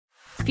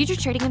Future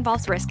trading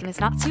involves risk and is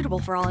not suitable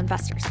for all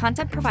investors.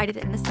 Content provided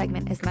in this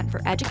segment is meant for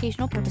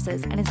educational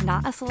purposes and is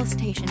not a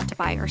solicitation to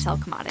buy or sell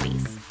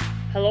commodities.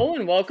 Hello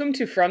and welcome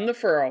to From the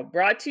Furrow,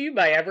 brought to you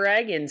by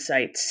EverAg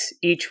Insights.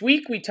 Each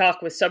week we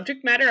talk with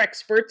subject matter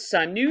experts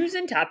on news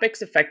and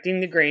topics affecting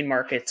the grain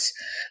markets.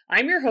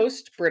 I'm your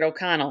host, Britt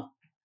O'Connell.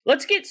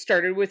 Let's get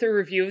started with a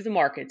review of the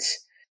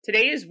markets.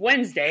 Today is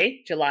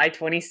Wednesday, July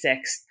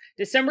 26th.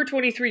 December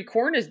 23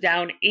 corn is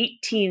down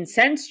 18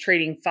 cents,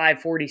 trading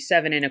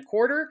 $5.47 and a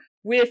quarter,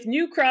 with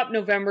new crop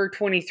November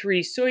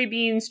 23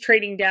 soybeans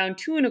trading down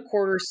 2 and a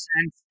quarter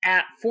cents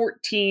at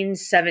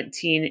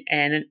 $14.17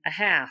 and a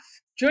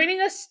half.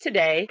 Joining us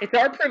today, it's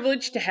our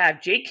privilege to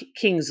have Jake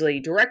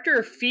Kingsley, Director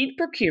of Feed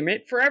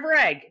Procurement for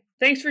EverAg.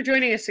 Thanks for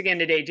joining us again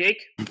today,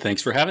 Jake.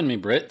 Thanks for having me,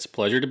 Britt. It's a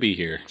pleasure to be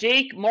here.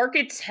 Jake,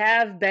 markets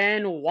have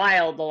been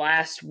wild the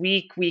last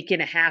week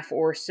and a half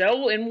or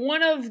so, and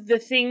one of the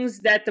things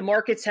that the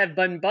markets have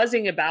been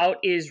buzzing about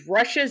is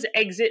Russia's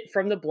exit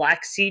from the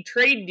Black Sea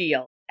trade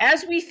deal.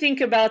 As we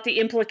think about the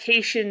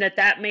implication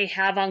that may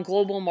have on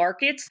global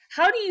markets,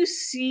 how do you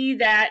see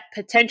that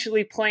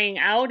potentially playing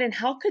out, and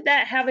how could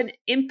that have an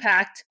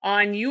impact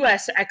on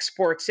U.S.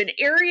 exports, an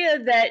area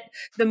that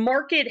the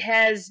market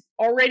has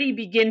already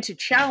begun to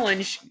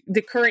challenge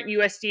the current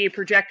USDA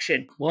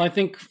projection? Well, I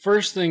think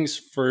first things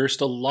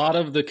first, a lot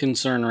of the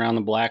concern around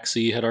the Black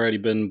Sea had already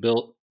been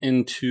built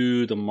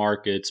into the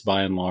markets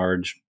by and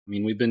large. I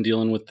mean, we've been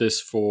dealing with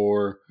this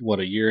for,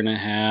 a year and a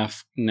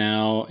half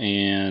now,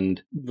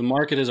 and the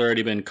market has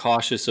already been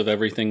cautious of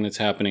everything that's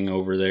happening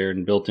over there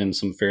and built in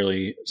some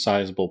fairly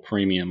sizable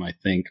premium, I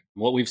think.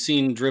 What we've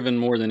seen driven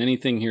more than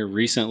anything here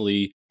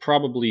recently,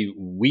 probably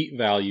wheat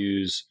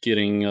values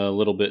getting a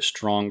little bit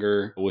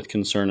stronger with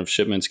concern of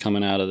shipments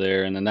coming out of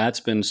there. And then that's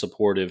been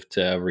supportive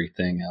to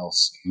everything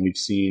else. We've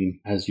seen,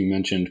 as you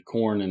mentioned,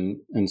 corn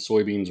and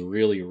soybeans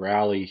really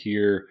rally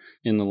here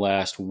in the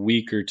last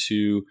week or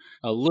two,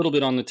 a little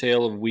bit on the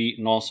tail of wheat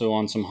and also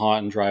on some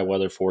hot and dry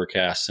weather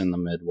forecasts in the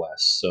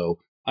Midwest. So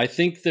I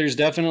think there's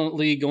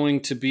definitely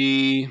going to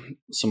be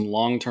some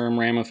long-term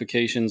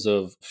ramifications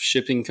of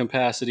shipping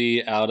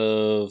capacity out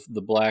of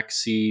the Black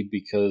Sea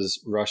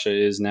because Russia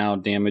is now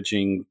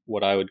damaging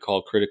what I would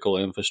call critical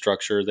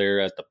infrastructure there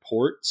at the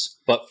ports.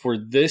 But for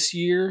this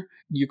year,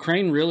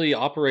 Ukraine really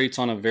operates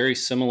on a very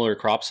similar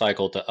crop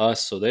cycle to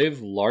us. So they've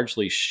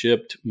largely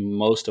shipped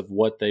most of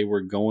what they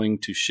were going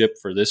to ship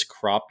for this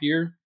crop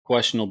year.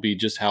 Question will be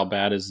just how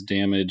bad is the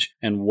damage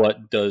and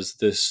what does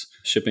this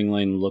shipping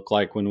lane look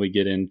like when we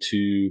get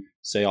into,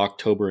 say,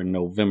 October and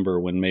November,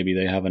 when maybe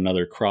they have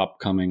another crop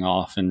coming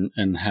off and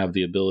have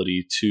the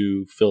ability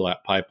to fill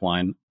that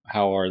pipeline.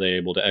 How are they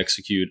able to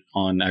execute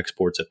on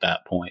exports at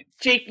that point?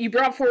 Jake, you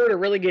brought forward a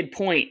really good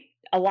point.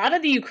 A lot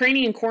of the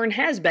Ukrainian corn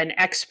has been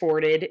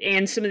exported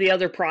and some of the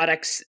other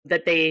products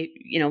that they,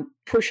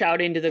 push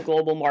out into the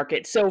global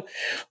market. So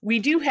we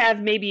do have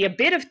maybe a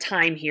bit of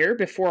time here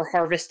before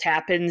harvest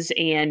happens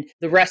and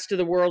the rest of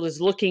the world is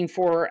looking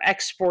for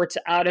exports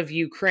out of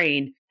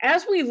Ukraine.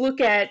 As we look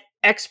at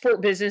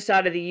export business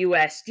out of the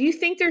U.S., do you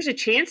think there's a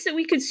chance that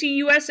we could see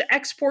U.S.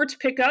 exports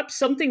pick up,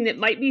 something that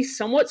might be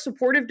somewhat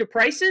supportive to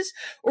prices?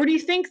 Or do you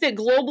think that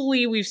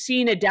globally we've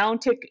seen a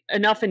downtick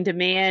enough in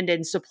demand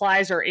and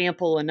supplies are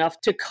ample enough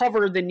to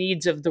cover the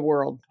needs of the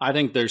world? I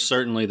think there's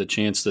certainly the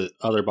chance that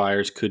other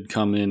buyers could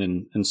come in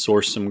and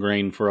source some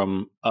grain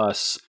from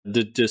us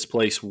to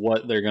displace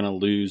what they're going to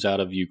lose out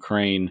of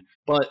Ukraine.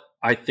 But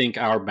I think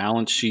our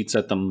balance sheets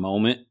at the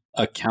moment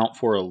account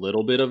for a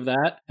little bit of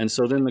that. And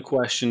so then the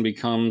question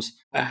becomes,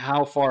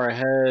 how far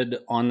ahead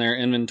on their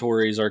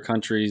inventories are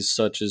countries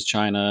such as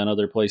China and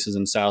other places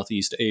in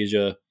Southeast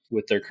Asia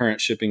with their current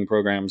shipping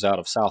programs out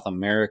of South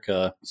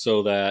America,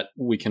 so that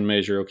we can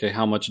measure, okay,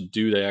 how much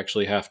do they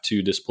actually have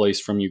to displace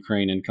from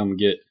Ukraine and come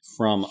get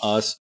from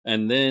us?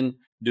 And then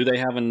do they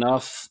have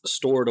enough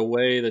stored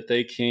away that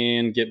they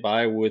can get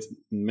by with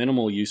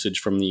minimal usage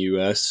from the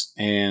U.S.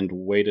 and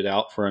wait it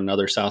out for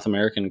another South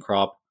American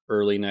crop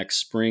early next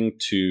spring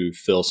to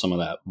fill some of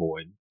that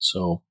void?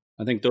 So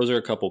I think those are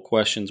a couple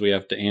questions we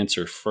have to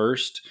answer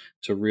first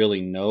to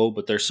really know,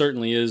 but there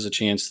certainly is a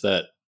chance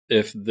that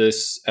if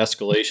this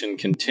escalation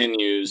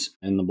continues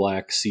in the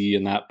Black Sea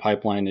and that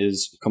pipeline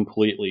is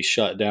completely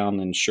shut down,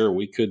 then sure,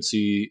 we could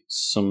see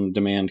some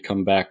demand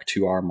come back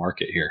to our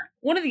market here.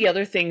 One of the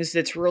other things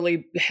that's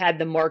really had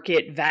the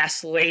market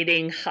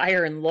vacillating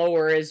higher and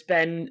lower has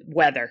been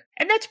weather.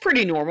 And that's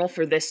pretty normal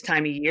for this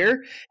time of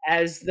year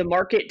as the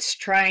market's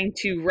trying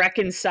to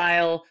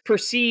reconcile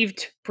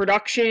perceived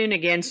production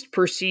against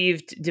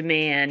perceived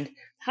demand.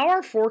 How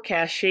are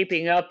forecasts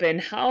shaping up and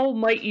how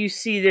might you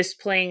see this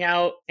playing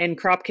out and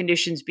crop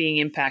conditions being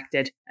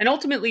impacted and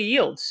ultimately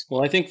yields?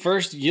 Well, I think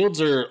first,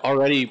 yields are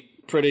already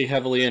pretty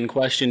heavily in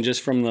question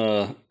just from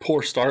the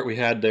poor start we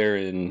had there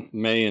in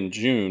May and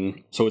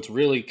June. So it's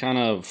really kind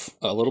of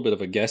a little bit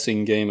of a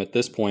guessing game at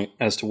this point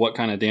as to what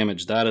kind of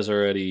damage that has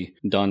already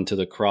done to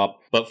the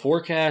crop. But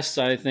forecasts,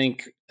 I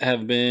think,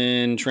 have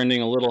been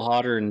trending a little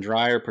hotter and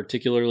drier,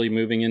 particularly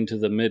moving into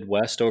the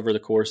Midwest over the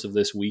course of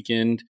this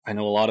weekend. I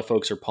know a lot of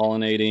folks are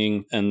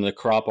pollinating, and the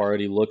crop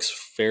already looks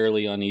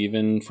fairly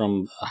uneven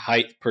from a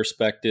height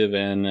perspective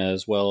and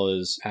as well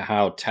as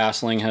how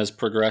tasseling has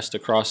progressed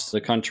across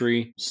the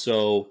country.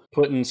 So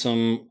putting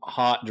some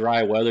hot,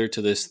 dry weather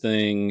to this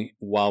thing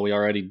while we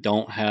already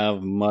don't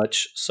have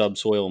much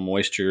subsoil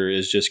moisture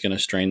is just going to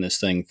strain this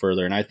thing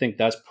further. And I think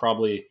that's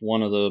probably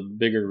one of the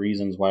bigger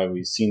reasons why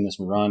we've seen this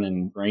run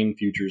in grain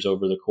futures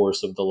over the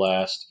course of the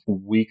last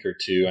week or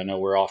two. I know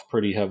we're off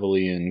pretty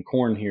heavily in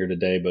corn here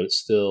today, but it's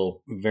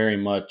still very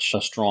much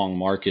a strong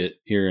market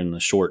here in the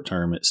short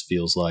term, it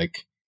feels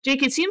like.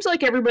 Jake, it seems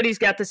like everybody's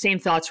got the same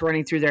thoughts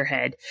running through their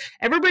head.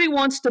 Everybody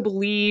wants to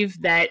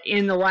believe that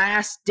in the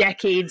last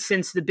decade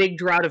since the big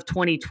drought of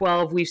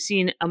 2012, we've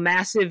seen a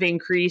massive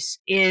increase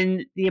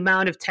in the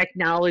amount of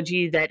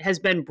technology that has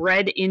been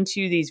bred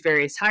into these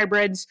various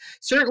hybrids.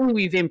 Certainly,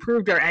 we've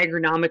improved our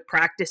agronomic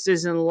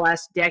practices in the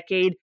last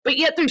decade, but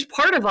yet there's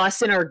part of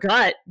us in our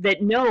gut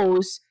that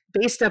knows,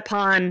 based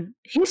upon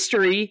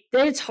history,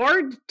 that it's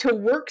hard to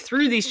work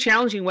through these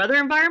challenging weather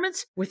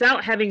environments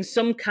without having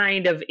some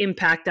kind of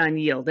impact on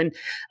yield. And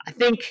I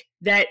think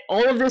that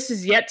all of this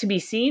is yet to be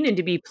seen and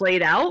to be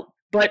played out,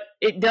 but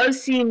it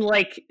does seem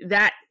like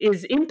that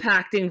is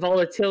impacting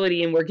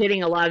volatility, and we're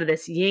getting a lot of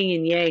this yin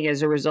and yang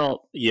as a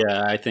result.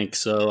 Yeah, I think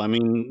so. I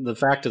mean, the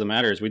fact of the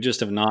matter is we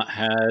just have not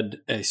had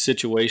a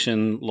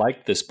situation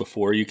like this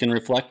before. You can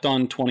reflect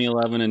on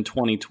 2011 and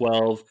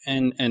 2012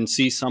 and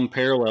see some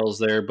parallels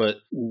there,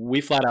 but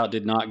we flat out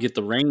did not get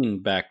the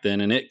rain back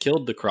then, and it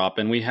killed the crop.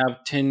 And we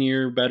have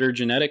 10-year better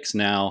genetics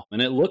now,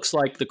 and it looks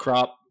like the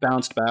crop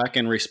bounced back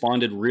and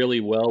responded really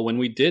well when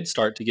we did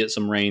start to get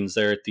some rains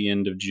there at the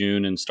end of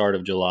June and start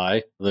of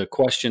July. The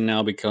question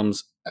now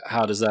becomes,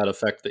 how does that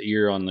affect the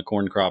ear on the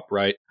corn crop,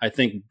 right? I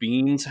think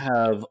beans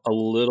have a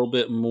little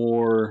bit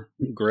more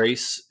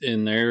grace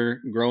in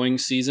their growing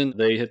season.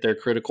 They hit their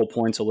critical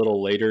points a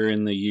little later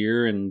in the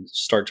year and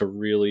start to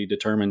really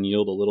determine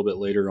yield a little bit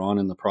later on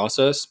in the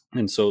process.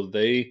 And so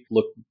they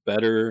look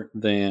better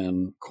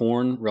than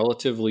corn,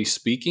 relatively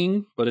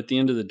speaking. But at the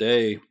end of the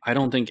day, I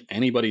don't think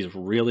anybody's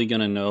really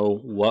going to know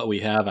what we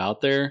have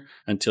out there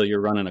until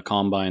you're running a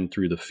combine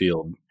through the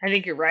field. I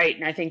think you're right.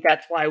 And I think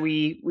that's why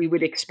we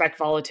would expect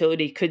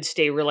volatility could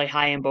stay really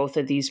high in both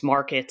of these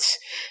markets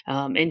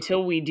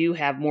until we do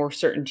have more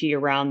certainty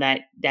around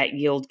that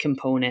yield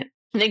component.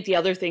 I think the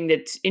other thing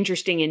that's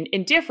interesting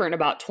and different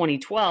about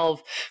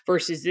 2012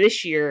 versus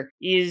this year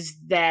is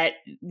that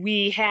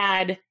we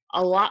had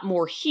a lot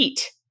more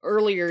heat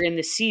earlier in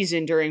the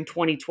season during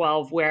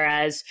 2012,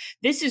 whereas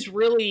this is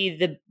really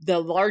the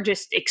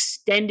largest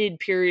extended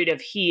period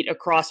of heat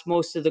across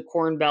most of the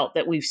Corn Belt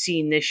that we've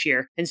seen this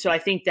year. And so I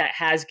think that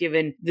has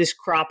given this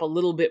crop a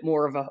little bit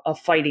more of a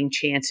fighting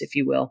chance, if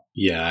you will.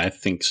 Yeah, I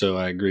think so.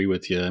 I agree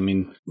with you. I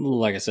mean,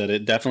 like I said,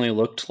 it definitely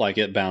looked like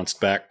it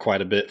bounced back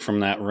quite a bit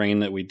from that rain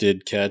that we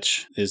did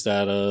catch. Is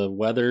that a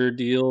weather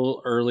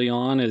deal early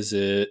on? Is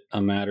it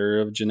a matter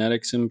of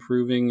genetics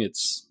improving?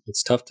 It's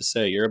tough to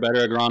say. You're a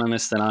better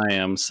agronomist than I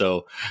am,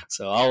 so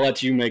I'll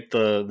let you make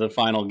the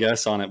final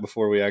guess on it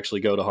before we actually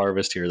go to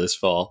harvest here this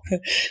fall.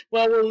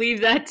 Well, we'll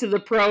leave that to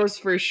the pros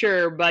for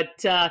sure,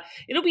 but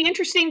it'll be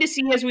interesting to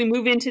see as we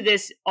move into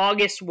this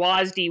August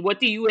WASDE what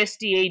the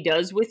USDA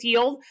does with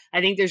yield.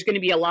 I think there's going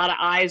to be a lot of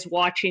eyes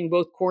watching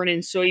both corn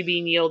and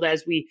soybean yield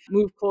as we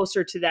move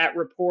closer to that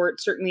report.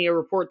 Certainly a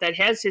report that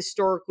has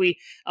historically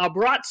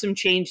brought some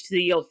change to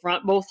the yield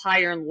front, both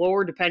higher and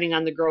lower depending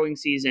on the growing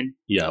season.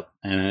 Yep.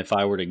 And if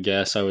I were to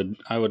guess, I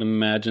would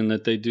imagine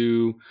that they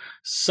do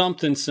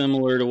something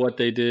similar to what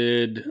they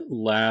did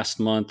last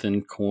month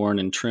in corn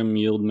and trim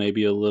yield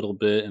maybe a little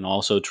bit and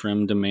also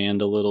trim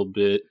demand a little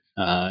bit.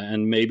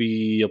 And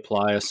maybe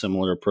apply a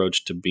similar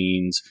approach to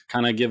beans,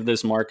 kind of give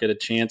this market a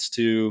chance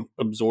to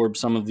absorb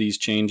some of these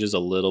changes a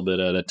little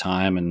bit at a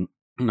time and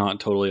not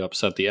totally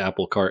upset the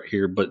apple cart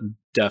here, but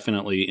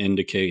definitely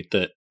indicate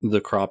that the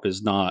crop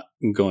is not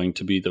going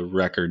to be the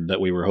record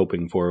that we were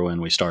hoping for when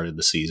we started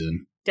the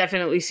season.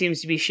 Definitely seems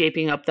to be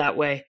shaping up that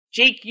way.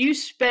 Jake, you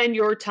spend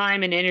your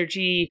time and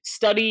energy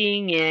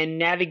studying and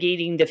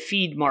navigating the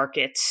feed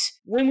markets.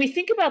 When we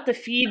think about the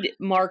feed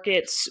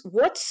markets,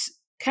 what's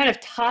kind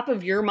of top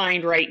of your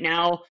mind right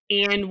now?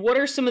 And what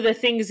are some of the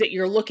things that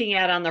you're looking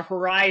at on the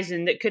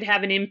horizon that could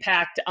have an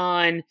impact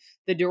on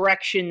the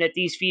direction that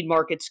these feed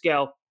markets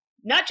go?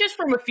 Not just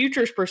from a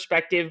futures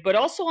perspective, but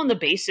also on the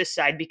basis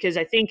side, because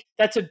I think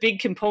that's a big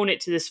component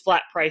to this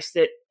flat price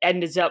that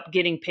ends up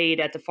getting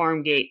paid at the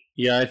farm gate.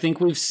 Yeah, I think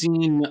we've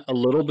seen a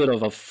little bit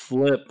of a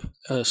flip,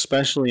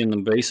 especially in the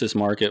basis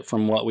market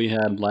from what we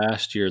had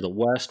last year. The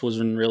West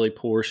was in really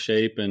poor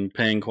shape and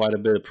paying quite a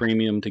bit of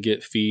premium to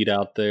get feed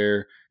out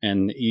there.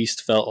 and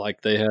East felt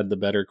like they had the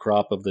better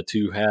crop of the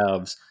two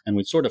halves. And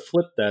we sort of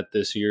flipped that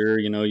this year.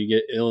 You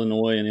get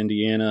Illinois and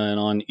Indiana and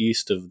on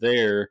east of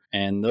there,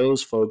 and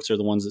those folks are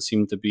the ones that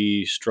seem to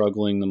be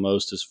struggling the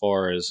most as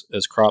far as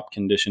crop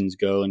conditions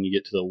go. And you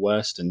get to the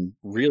west and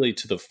really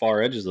to the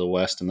far edges of the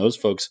west, and those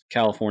folks,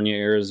 California,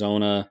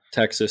 Arizona,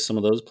 Texas, some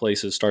of those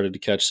places started to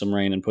catch some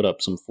rain and put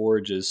up some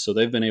forages, so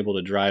they've been able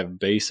to drive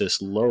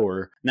basis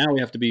lower. Now we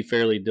have to be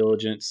fairly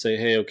diligent to say,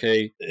 hey,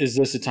 okay, is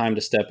this a time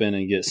to step in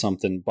and get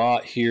something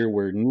bought here?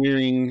 We're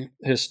nearing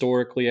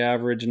historically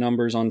average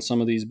numbers on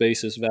some of these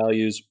basis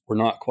values. We're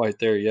not quite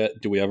there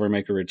yet. Do we ever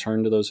make a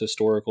return to those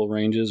historical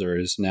ranges, or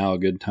is now a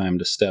good time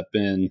to step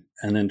in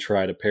and then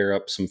try to pair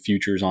up some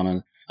futures on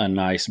a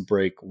nice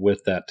break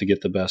with that to get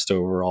the best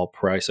overall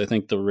price? I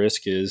think the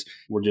risk is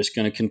we're just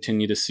going to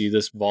continue to see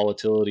this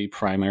volatility,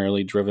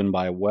 primarily driven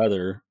by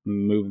weather,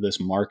 move this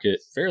market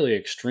fairly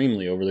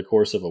extremely over the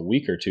course of a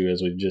week or two,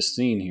 as we've just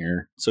seen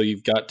here. So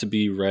you've got to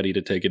be ready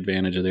to take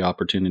advantage of the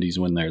opportunities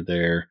when they're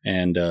there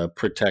and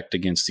protect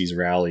against these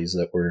rallies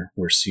that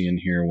we're seeing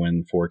here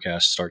when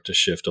forecasts start to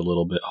shift a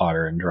little bit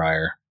hotter and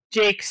drier.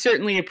 Jake,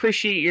 certainly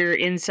appreciate your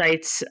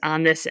insights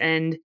on this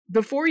end.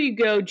 Before you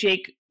go,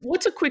 Jake,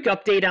 what's a quick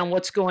update on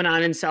what's going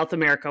on in South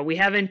America? We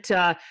haven't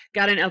got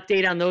an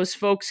update on those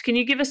folks. Can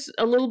you give us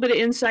a little bit of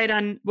insight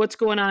on what's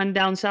going on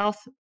down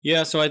south?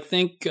 Yeah, so I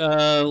think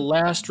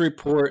last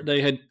report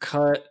they had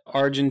cut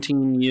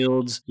Argentine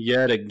yields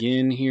yet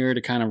again here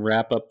to kind of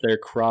wrap up their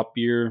crop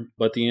year.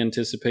 But the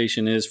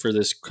anticipation is for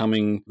this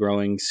coming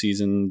growing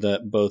season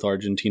that both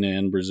Argentina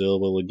and Brazil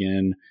will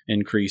again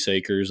increase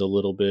acres a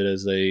little bit,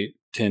 as they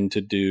tend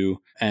to do,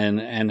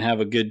 and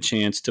have a good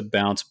chance to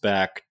bounce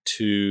back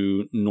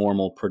to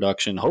normal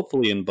production,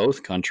 hopefully in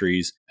both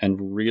countries,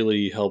 and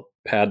really help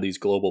pad these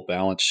global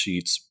balance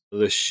sheets.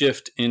 The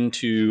shift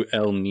into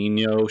El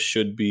Nino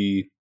should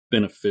be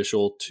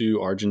beneficial to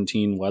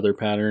Argentine weather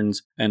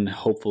patterns and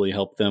hopefully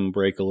help them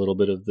break a little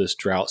bit of this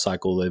drought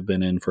cycle they've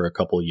been in for a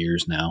couple of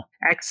years now.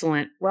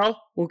 Excellent.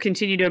 Well, we'll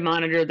continue to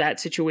monitor that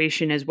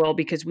situation as well,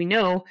 because we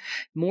know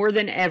more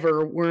than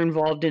ever we're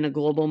involved in a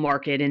global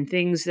market, and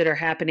things that are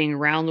happening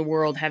around the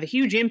world have a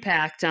huge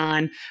impact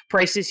on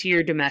prices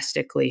here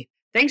domestically.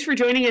 Thanks for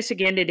joining us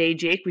again today,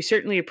 Jake. We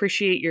certainly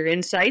appreciate your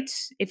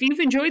insights. If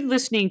you've enjoyed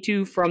listening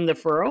to From the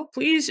Furrow,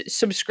 please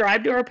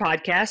subscribe to our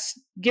podcast,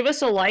 give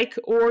us a like,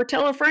 or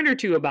tell a friend or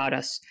two about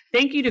us.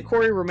 Thank you to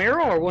Corey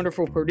Romero, our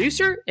wonderful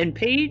producer, and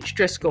Paige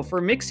Driscoll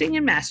for mixing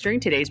and mastering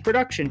today's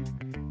production.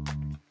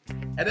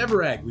 At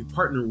EverAg, we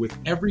partner with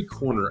every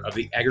corner of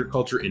the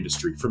agriculture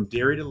industry, from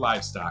dairy to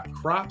livestock,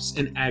 crops,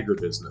 and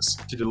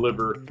agribusiness, to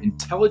deliver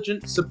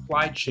intelligent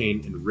supply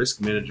chain and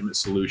risk management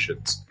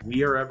solutions.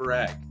 We are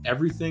EverAg,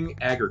 everything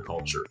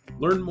agriculture.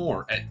 Learn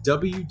more at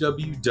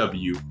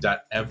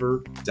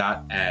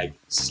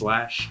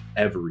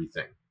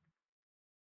www.ever.ag/everything.